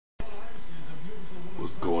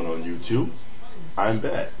What's going on YouTube? I'm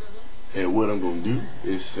back, and what I'm going to do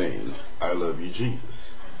is sing I Love You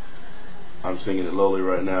Jesus. I'm singing it lowly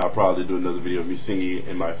right now. I'll probably do another video of me singing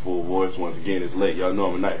in my full voice. Once again, it's late. Y'all know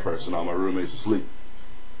I'm a night person. All my roommates are asleep.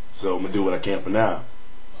 So I'm going to do what I can for now.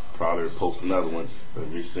 Probably post another one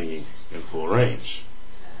of me singing in full range,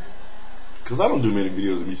 because I don't do many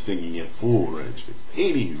videos of me singing in full range.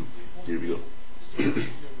 Anywho, here we go.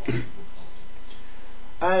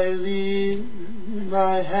 I leave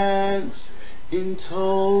my hands in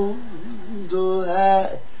total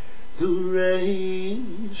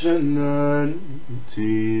adoration unto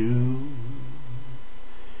you.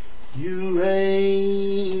 You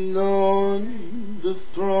reign on the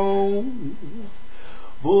throne,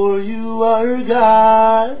 for you are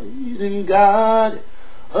God and God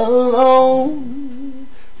alone.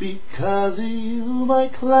 Because of you my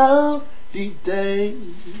cloudy days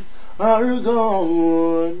are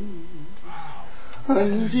gone.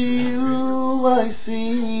 Unto you I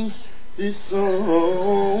sing this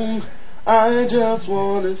song. I just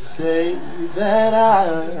want to say that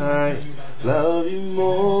I love you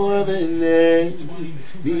more than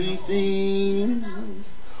anything.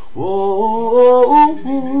 Oh,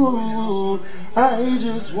 I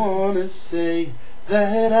just want to say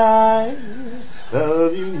that I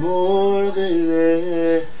love you more than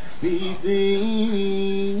anything.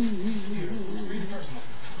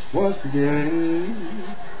 Once again,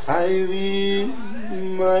 I leave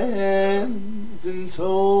my hands in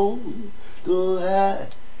total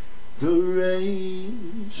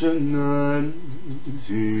adoration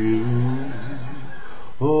unto you.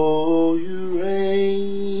 Oh, you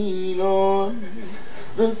reign on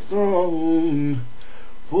the throne,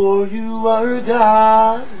 for you are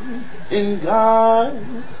God and God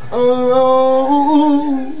alone.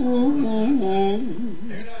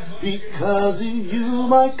 Because of you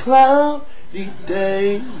my cloudy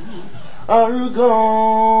days are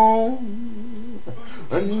gone.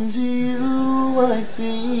 Unto you I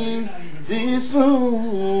sing this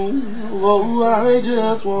song. Oh, I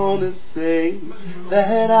just want to say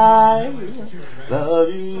that I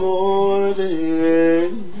love you more than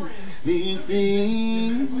anything.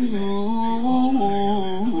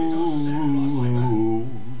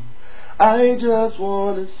 I just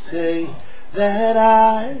want to say that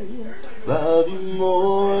I love you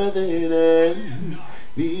more than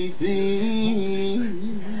anything.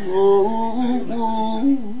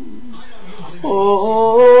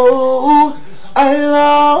 Oh, I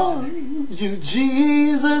love you,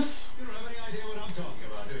 Jesus.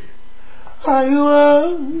 I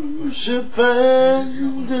worship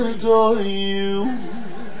and adore you.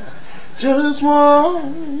 Just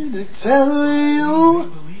want to tell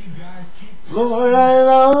you, Lord, I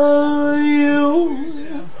love you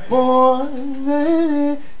more than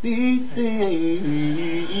anything.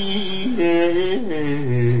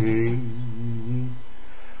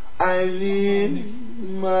 I lift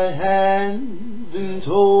my hands in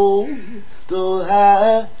total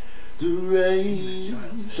adoration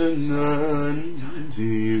unto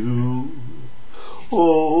you.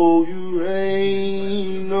 Oh, you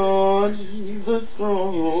reign on the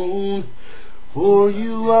throne, for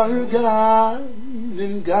you are God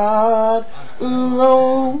and God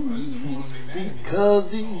alone.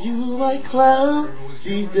 Because of you my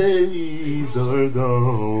cloudy days are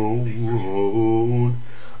gone.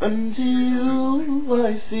 Unto you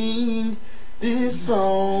I sing this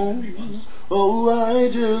song. Oh, I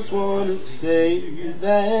just want to say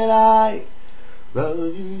that I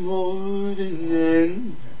love you more than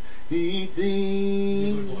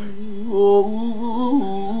anything.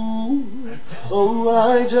 Oh,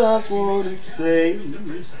 I just want to say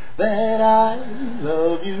that I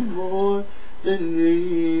love you more than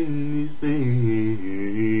anything.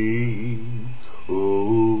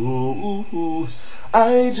 Oh,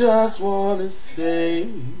 I just want to say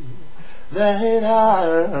that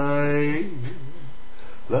I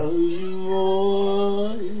love you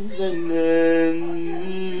more than anything.